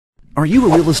Are you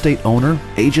a real estate owner,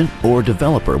 agent, or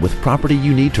developer with property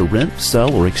you need to rent,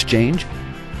 sell, or exchange?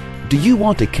 Do you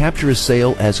want to capture a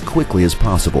sale as quickly as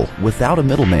possible without a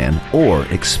middleman or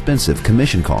expensive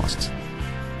commission costs?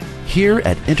 Here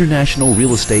at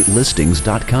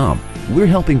InternationalRealEstateListings.com, we're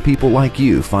helping people like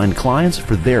you find clients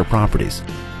for their properties,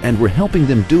 and we're helping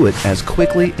them do it as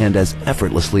quickly and as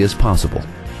effortlessly as possible.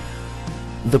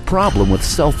 The problem with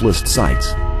self-list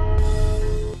sites: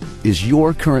 is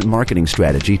your current marketing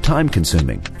strategy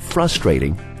time-consuming,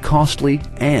 frustrating, costly,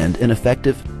 and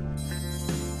ineffective?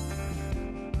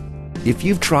 If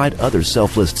you've tried other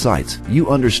self-list sites, you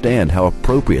understand how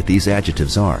appropriate these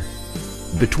adjectives are.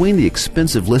 Between the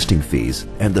expensive listing fees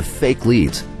and the fake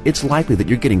leads, it's likely that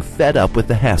you're getting fed up with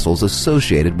the hassles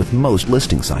associated with most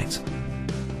listing sites.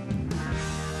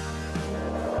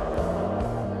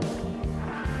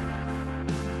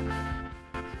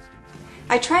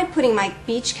 I tried putting my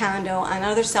beach condo on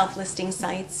other self-listing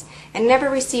sites and never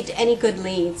received any good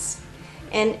leads.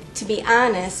 And to be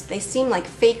honest, they seem like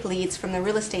fake leads from the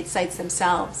real estate sites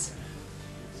themselves.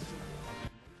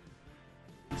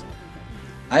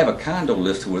 I have a condo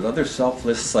listed with other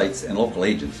self-list sites and local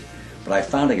agents, but I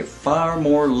found I get far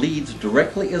more leads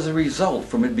directly as a result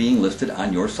from it being listed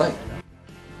on your site.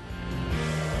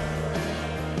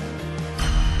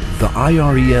 The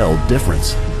IREL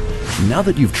difference. Now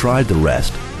that you've tried the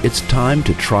rest, it's time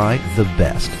to try the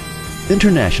best.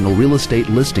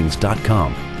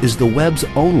 InternationalRealEstatelistings.com is the web's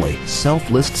only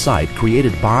self-list site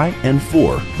created by and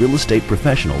for real estate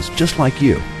professionals just like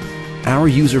you. Our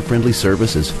user-friendly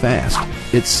service is fast,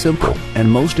 it's simple,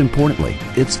 and most importantly,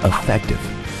 it's effective.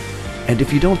 And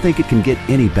if you don't think it can get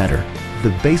any better,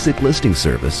 the basic listing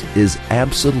service is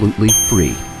absolutely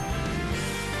free.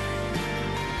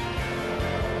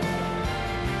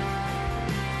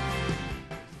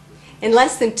 In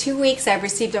less than 2 weeks, I've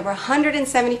received over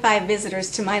 175 visitors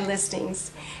to my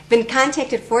listings. Been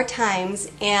contacted 4 times,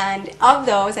 and of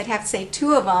those, I'd have to say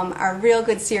 2 of them are real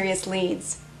good, serious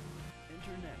leads.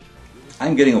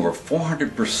 I'm getting over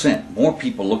 400% more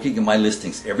people looking at my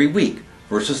listings every week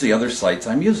versus the other sites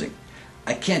I'm using.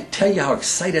 I can't tell you how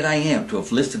excited I am to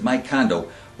have listed my condo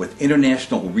with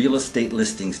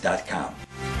InternationalRealEstatelistings.com.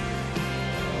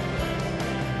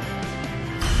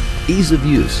 Ease of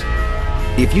use.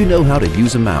 If you know how to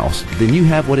use a mouse, then you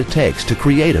have what it takes to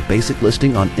create a basic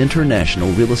listing on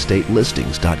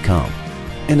InternationalRealEstatelistings.com.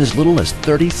 In as little as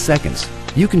 30 seconds,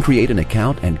 you can create an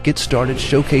account and get started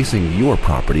showcasing your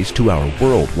properties to our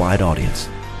worldwide audience.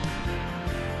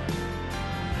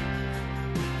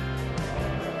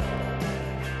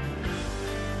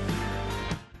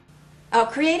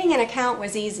 Creating an account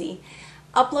was easy.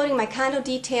 Uploading my condo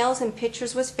details and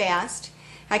pictures was fast.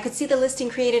 I could see the listing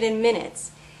created in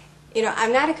minutes. You know,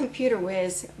 I'm not a computer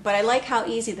whiz, but I like how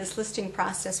easy this listing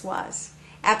process was.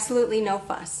 Absolutely no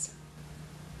fuss.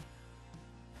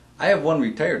 I have one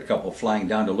retired couple flying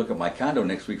down to look at my condo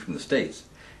next week from the States,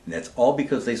 and that's all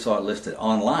because they saw it listed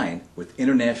online with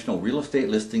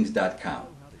InternationalRealEstatelistings.com.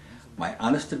 My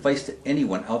honest advice to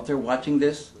anyone out there watching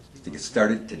this is to get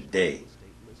started today.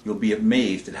 You'll be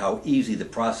amazed at how easy the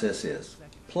process is.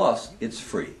 Plus, it's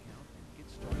free.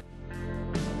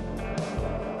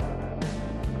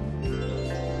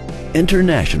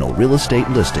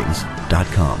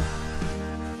 InternationalRealEstatelistings.com